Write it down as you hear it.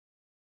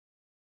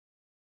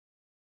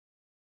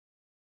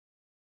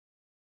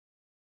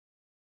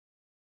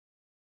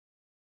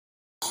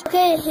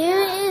Okay,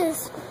 here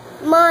is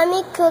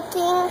Mommy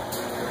cooking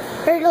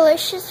her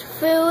delicious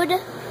food.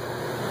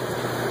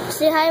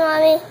 Say hi,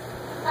 Mommy.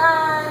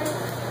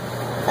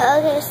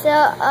 Okay,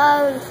 so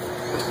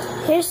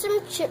here's some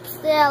chips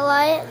that I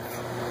like.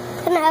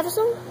 Can I have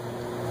some?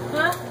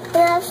 Huh? Can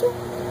I have some?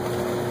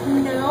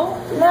 No.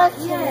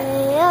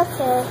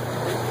 Okay.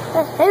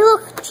 Hey,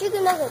 look,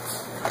 chicken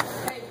nuggets.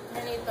 Hey,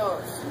 I need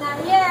those.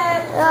 Not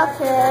yet.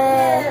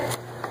 Okay.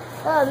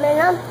 Oh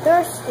man, I'm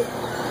thirsty.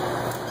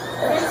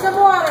 Drink some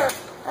water.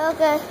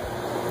 Okay.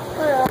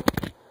 Hold on.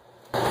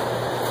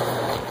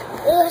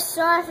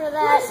 Sorry for that.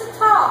 Where's the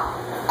top?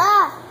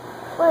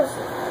 Where is it?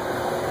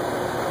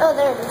 Oh,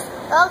 there it is.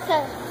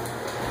 Okay.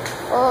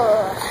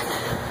 Oh.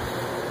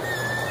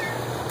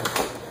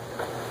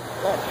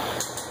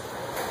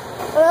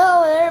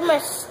 Oh, there are my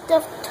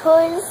stuffed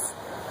toys.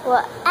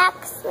 Well,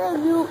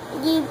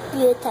 absolutely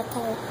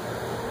beautiful.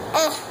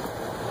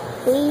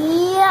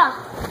 Yeah.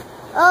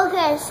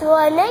 Okay, so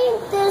I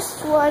named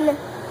this one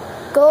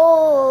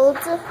Gold.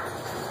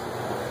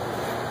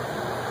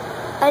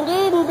 I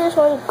named this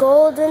one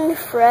Golden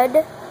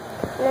Fred.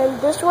 And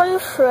this one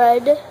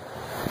Fred.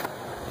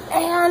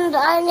 And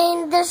I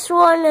named this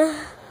one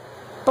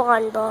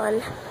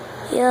Bonbon.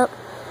 Yep.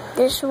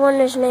 This one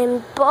is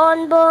named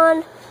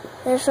Bonbon.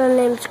 This one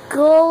named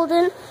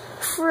Golden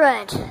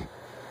Fred.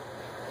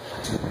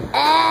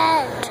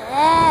 I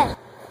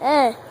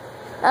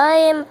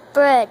am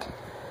Fred.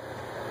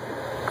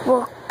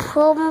 What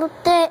problem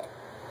with that?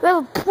 We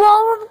have a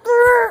problem with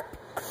that?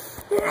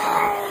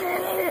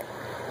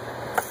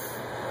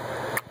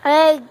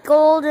 Hey,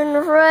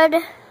 Golden Fred.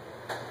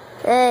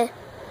 Hey,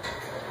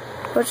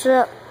 what's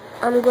up?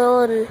 I'm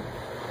Golden.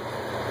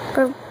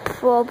 What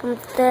problem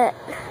with that?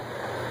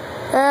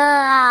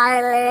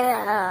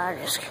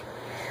 Just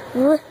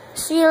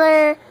see you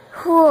later.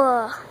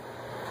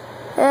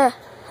 I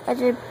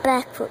did a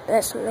backflip.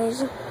 That's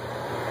amazing.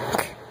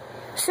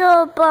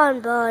 So,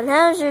 Bonbon,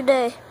 how's your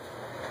day?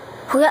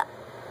 Good.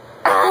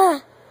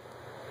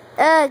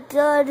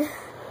 Good.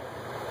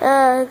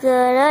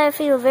 I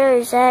feel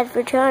very sad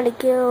for trying to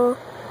kill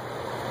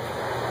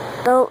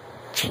Goat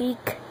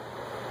Cheek.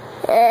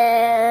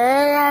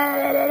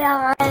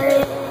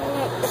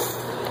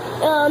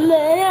 Oh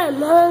man,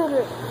 I'm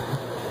hungry.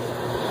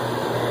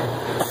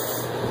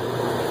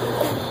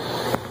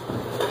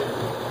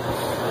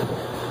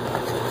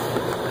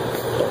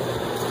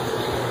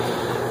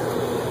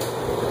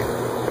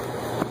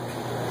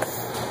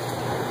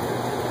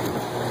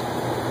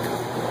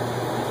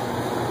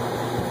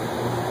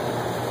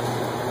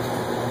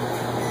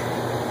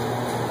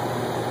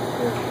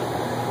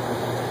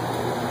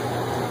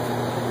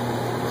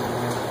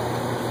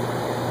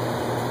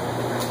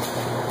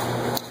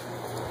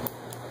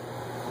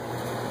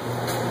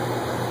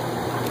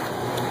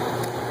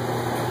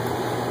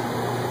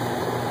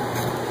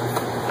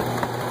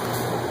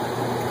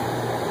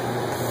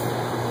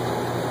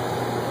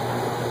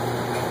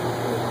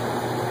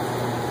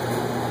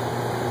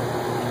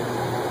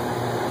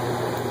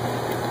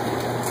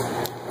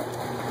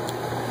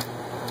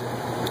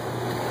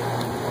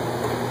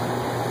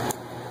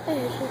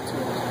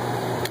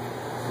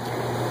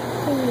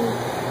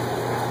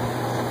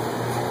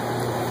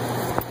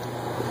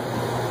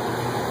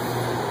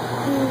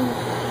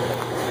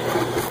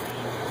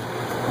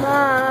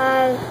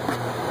 Bye.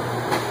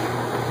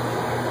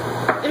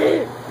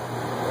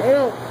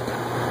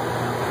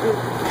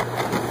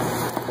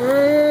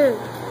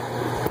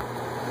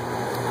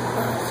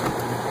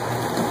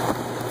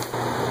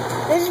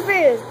 This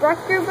video is brought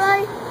to you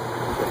by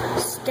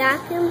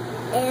Stack 'em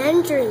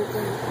and Drink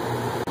 'em.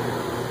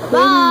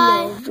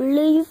 Bye.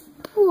 Lovely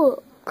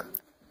book.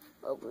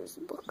 Oh, where's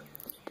the book?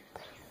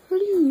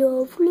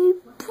 Lovely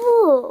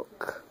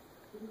book.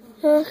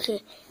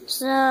 Okay,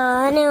 so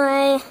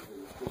anyway,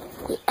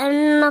 we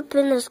ended up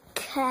in this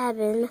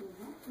cabin,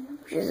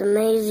 which is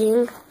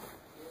amazing.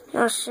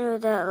 I'll show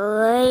that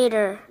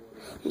later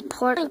in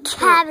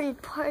cabin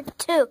part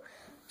 2.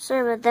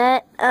 Sorry about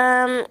that.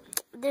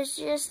 There's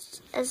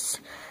just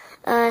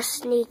a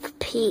sneak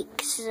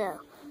peek, so.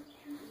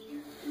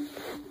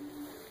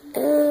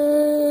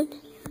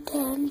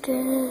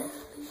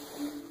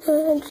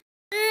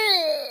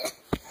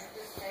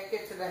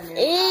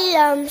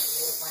 I'm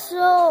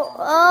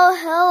oh,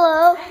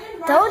 hello.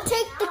 Don't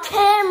take the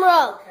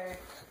camera.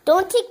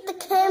 Don't take the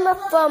camera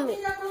from me.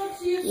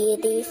 Yeah,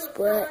 this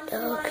what?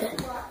 Okay.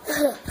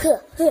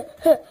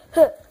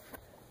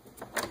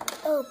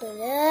 Open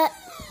it.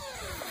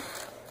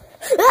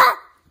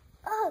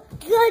 Oh,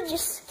 God, you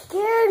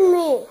scared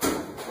me.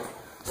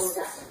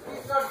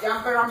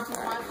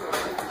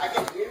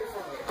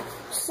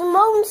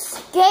 Simone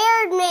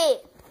scared me.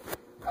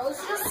 I was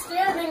just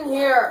standing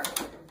here.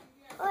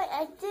 Wait,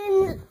 I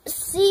didn't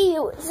see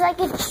you. It's like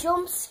a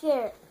jump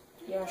scare.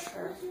 Yeah,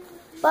 sure.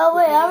 But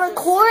wait, I'm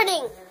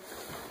recording.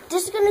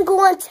 This is gonna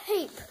go on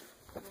tape.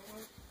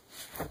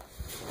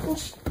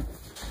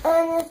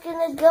 And it's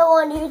gonna go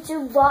on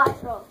YouTube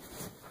viral.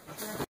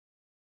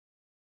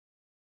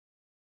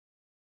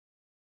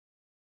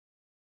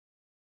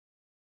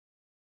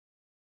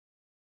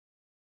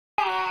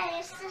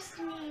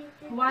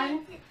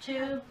 1,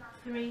 2,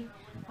 3,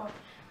 4.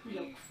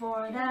 Look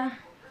for the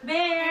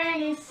bare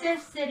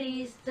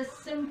necessities, the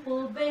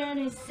simple bare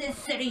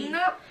necessities.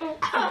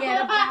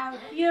 Forget about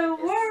your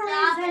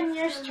worries and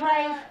your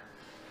strife.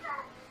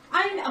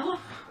 I know.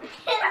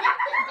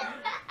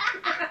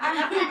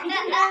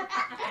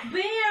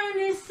 Bare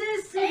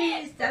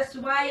necessities, that's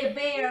why a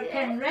bear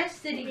can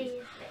rest at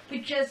ease.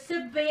 With just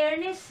the bare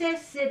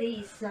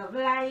necessities of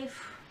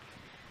life.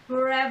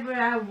 Wherever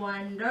I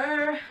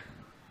wander,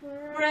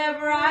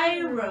 wherever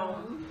I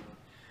roam,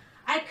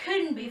 I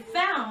couldn't be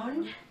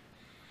found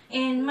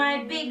in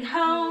my big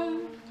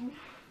home.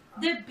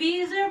 The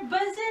bees are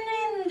buzzing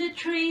in the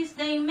trees,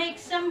 they make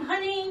some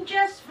honey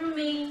just for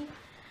me.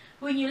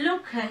 When you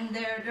look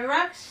under the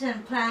rocks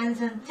and plants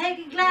and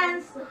take a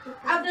glance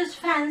at those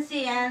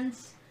fancy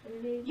ants,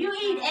 you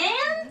eat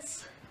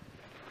ants?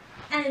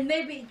 And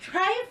maybe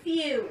try a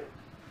few.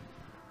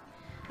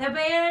 The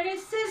bare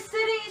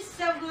necessities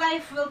of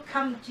life will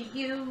come to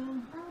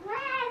you.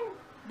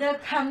 They'll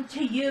come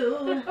to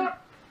you.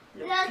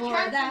 Look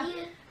for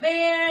the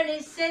bare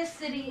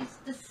necessities,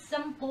 the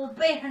simple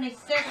bare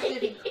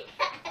necessities.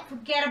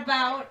 Forget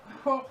about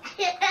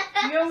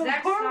your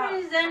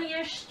worries and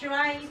your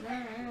strife.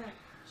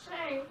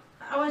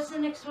 What's the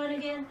next one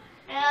again?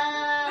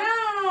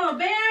 Oh,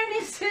 bare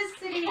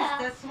necessities.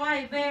 That's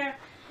why bear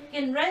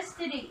can rest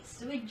at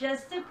ease with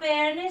just the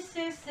bare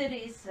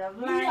necessities of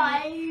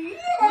life.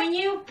 When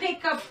you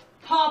pick a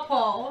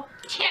pawpaw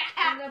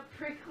and a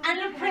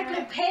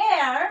prickly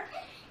pear,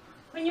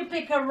 when you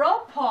pick a raw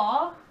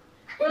paw,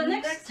 well,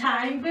 next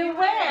time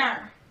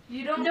beware.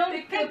 You don't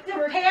pick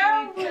the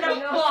pear with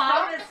a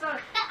claw.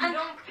 You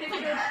don't pick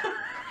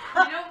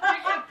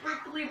a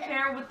prickly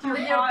pear with your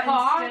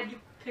paw. Instead,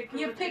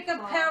 you pick a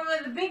pear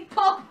with a big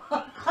paw.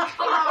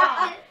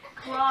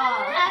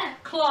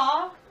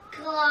 Claw.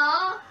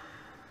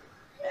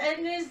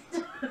 And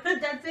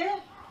that's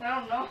it. I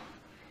don't know.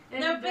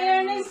 The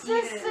bare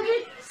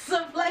necessities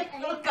of life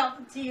will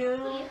come to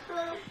you.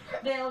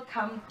 They'll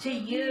come to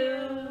you.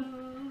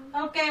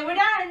 Okay, we're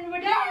done.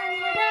 We're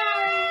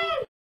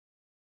done.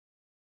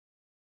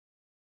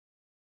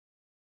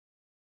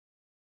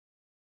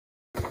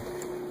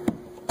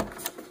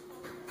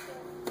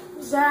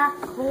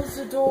 Zach, close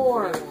the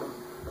door.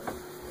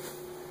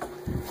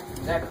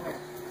 Zach, come here.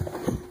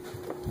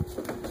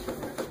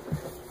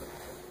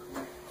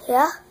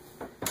 Yeah?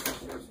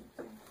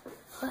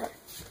 What?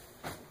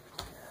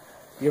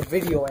 Your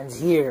video ends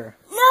here.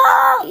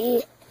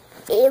 No!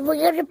 We're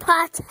gonna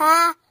pot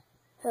out.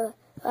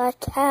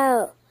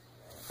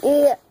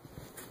 Yeah.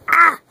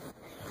 Ah!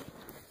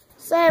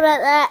 Sorry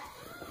about that.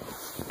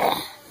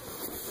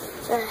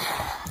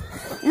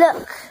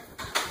 Look,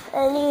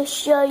 I need to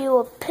show you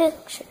a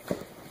picture.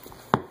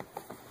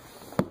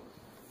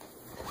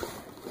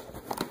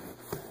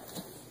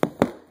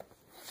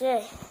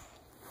 Okay.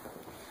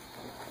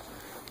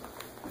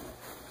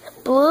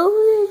 Blue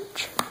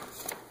Ridge.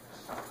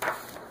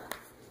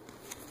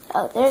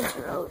 Oh, there's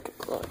Road to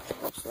Glory.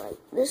 It's like,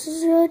 this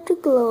is Road to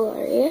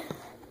Glory.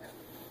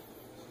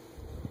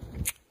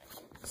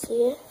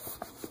 See it?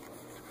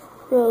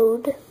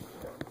 The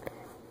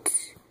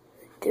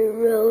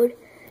road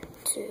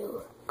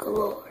to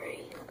glory.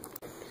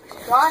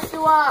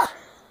 Joshua!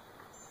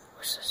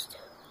 What's this do?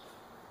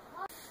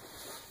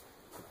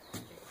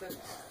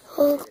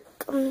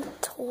 Welcome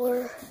to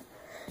our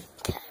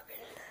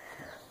cabin.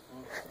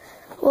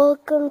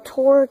 Welcome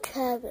to our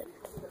cabin.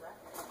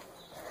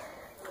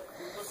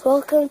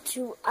 Welcome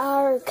to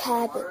our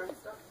cabin.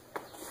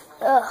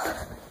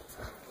 Oh,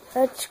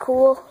 that's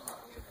cool.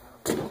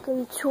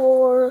 Welcome to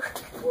our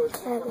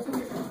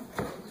cabin.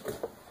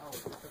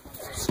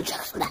 It's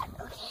just that.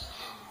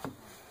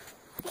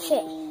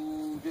 Okay.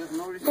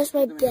 That's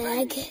my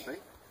bag.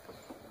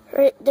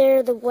 Right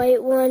there, the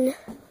white one.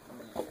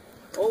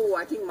 Oh,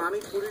 I think mommy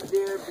put it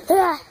there.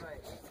 Yeah,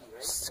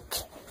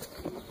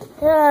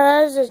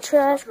 that's a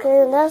trash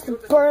can. That's the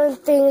burn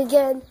thing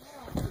again.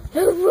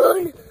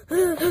 Run!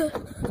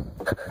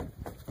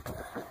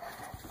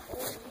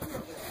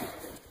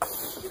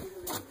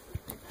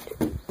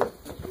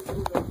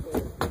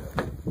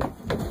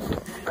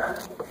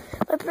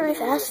 Went pretty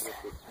fast.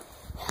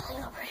 Yeah, they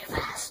go pretty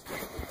fast.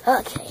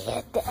 Okay,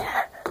 get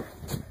there.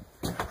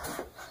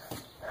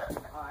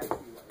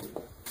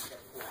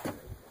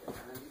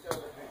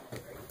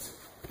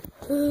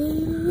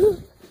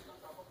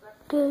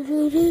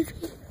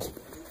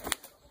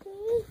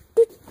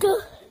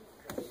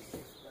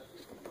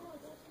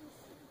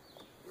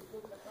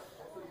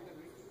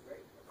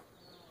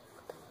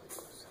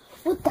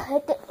 What the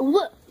heck?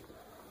 Look!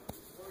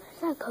 Is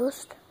that a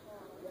ghost?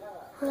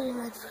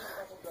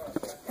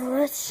 Now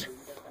let's.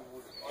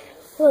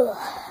 Whoa!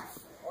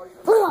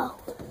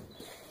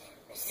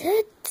 Is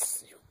that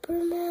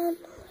Superman?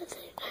 I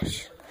think I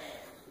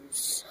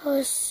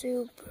saw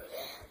Superman,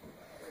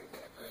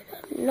 but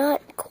I'm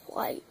not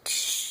quite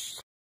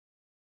sure.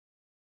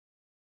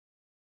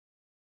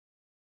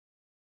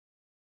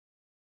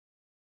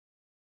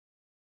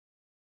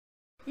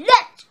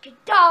 Let's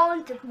get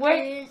down to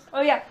Wait. business.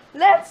 Oh yeah.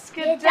 Let's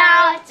get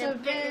down to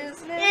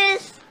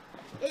business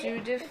to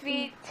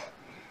defeat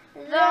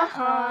the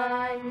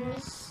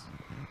Huns.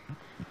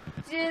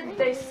 Did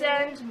they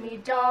send me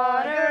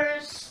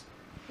daughters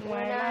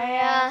when I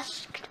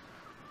asked?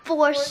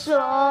 For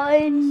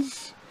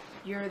sons.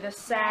 You're the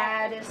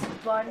saddest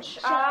bunch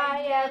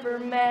I ever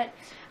met,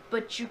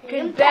 but you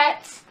can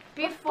bet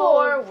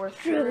before we're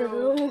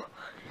through,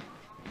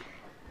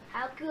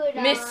 How could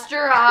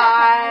Mr.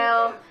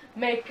 I'll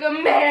make a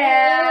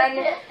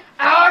man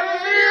out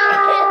of you.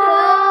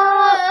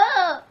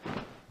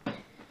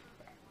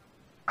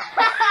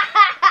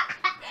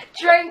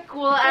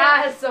 Tranquil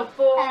as a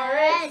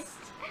forest,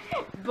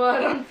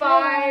 but on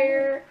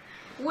fire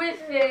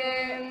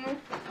within.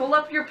 Pull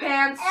up your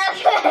pants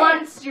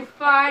once you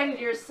find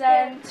your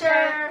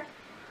center.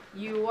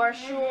 You are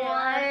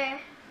sure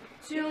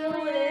to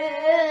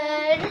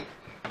win.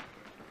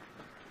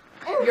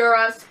 You're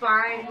a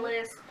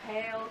spineless,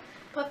 pale,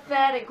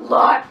 pathetic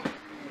lot,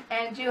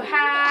 and you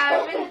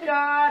haven't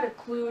got a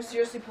clue.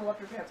 Seriously, pull up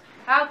your pants.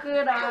 How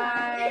could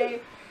I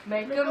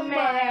make a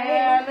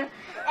man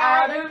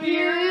out of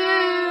you?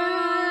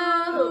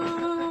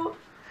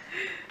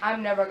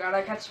 I'm never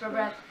gonna catch my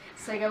breath.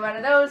 Say goodbye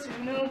to those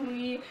who knew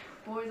me.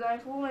 Boys I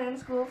fool in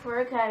school for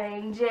a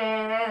cutting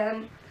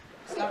jam.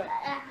 Stop it.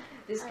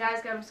 This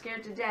guy's got him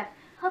scared to death.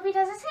 Hope he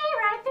doesn't see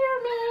right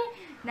through me.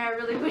 And I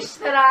really wish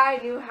that I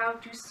knew how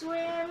to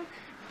swim.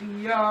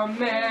 Be a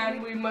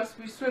man, we must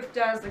be swift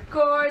as the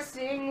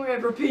coursing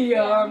river. Be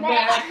a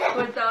man,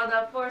 with all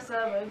the force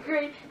of a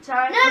great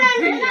time.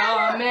 Be a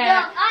man.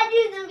 No, I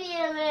need to be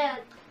a man.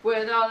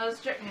 With all the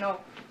strength,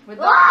 with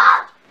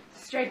all the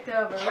strength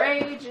of a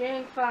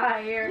raging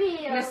fire,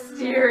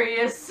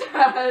 mysterious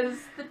as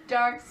the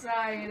dark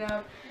side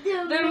of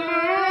the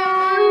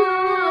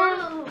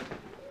moon.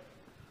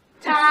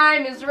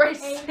 Time is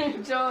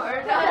racing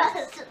toward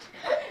us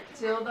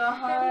till the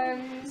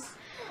Huns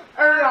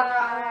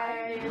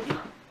arrive.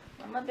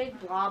 I'm a big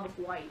blob of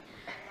white.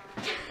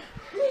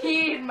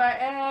 Heed my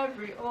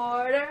every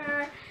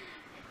order,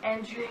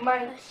 and you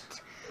might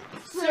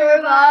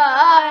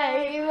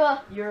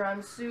survive. You're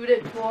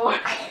unsuited for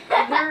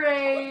the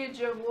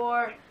rage of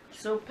war,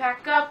 so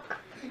pack up,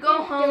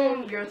 go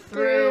home, you're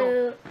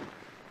through.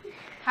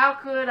 How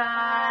could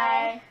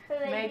I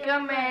make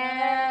a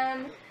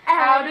man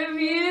out of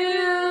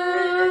you?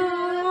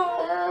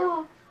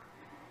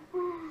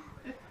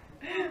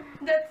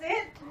 That's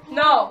it?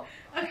 No,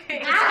 Okay.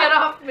 just get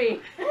off me.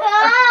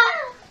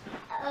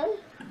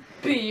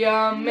 Be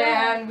a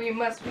man, we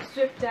must be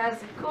swift as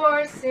the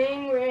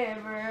coursing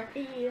river,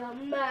 Be a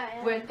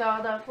man. with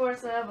all the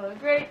force of a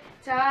great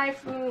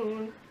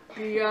typhoon.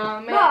 Be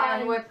a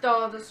man with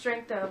all the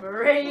strength of a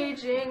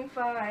raging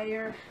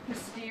fire,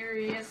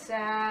 mysterious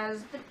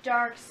as the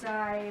dark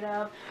side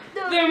of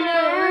the moon.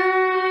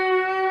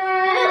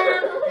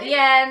 The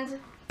end.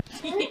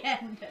 The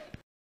end.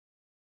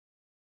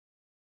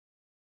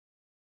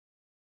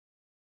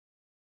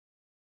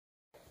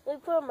 Let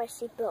me put on my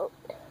seatbelt.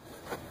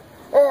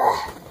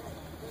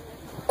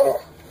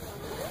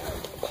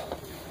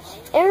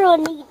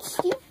 Everyone needs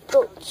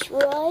seatbelts,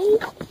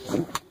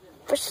 right?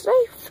 For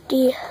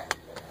safety.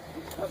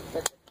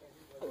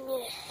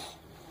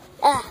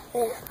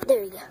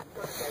 There we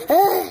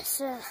go.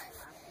 So,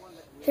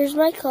 here's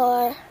my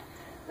car.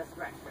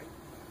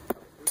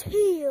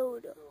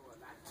 Toyota.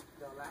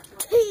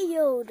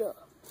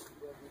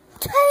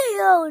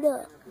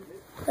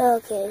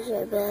 Okay,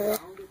 sorry about that.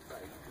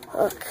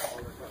 Look.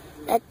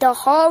 At the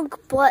honk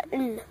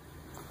button.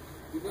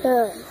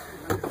 Oh,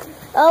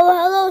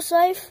 hello,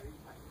 Safe.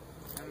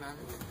 Hey, man.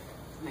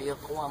 Are you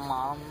cool,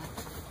 Mom?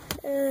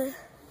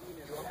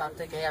 About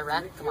to get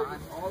wrecked, come on.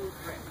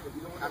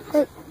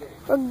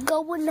 We're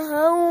going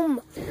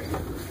home.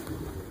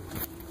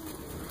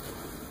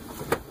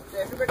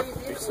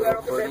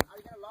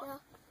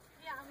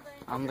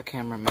 I'm the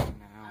cameraman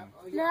now.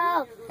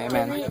 No. Hey,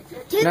 man.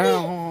 Give No,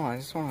 me- hold on. I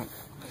just want to...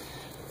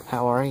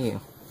 How are you?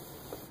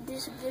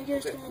 This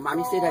video's gonna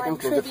Mommy go said I can on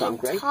close for the the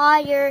trunk, right?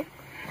 entire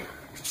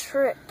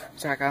trip.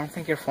 Zach, I don't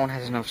think your phone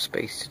has enough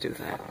space to do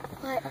that.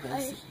 But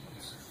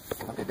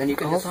Okay, then you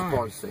can Hold just on.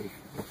 pause safe.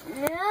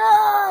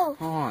 no,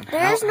 Hold on.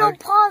 there's no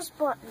pause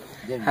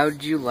button. How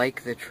did you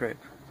like the trip?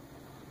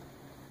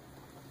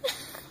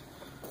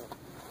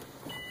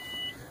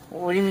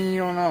 What do you mean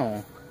you don't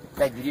know?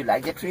 Like, did you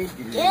like the trip?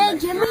 Did you Yeah,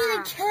 like give me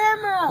the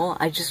camera. Well,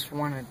 I just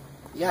wanted...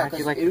 Yeah, How'd you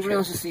because like the everyone trip?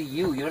 wants to see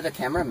you. You're the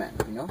cameraman,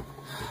 you know?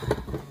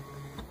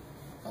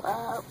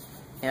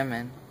 Yeah,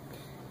 man.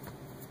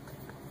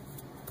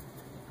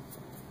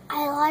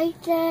 I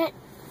liked it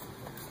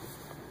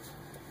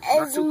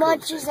as too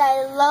much close, as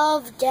I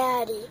love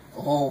Daddy.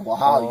 Oh,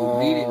 wow, you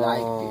really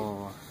liked it.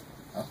 Oh.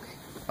 Okay.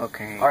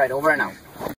 Okay. Alright, over and out.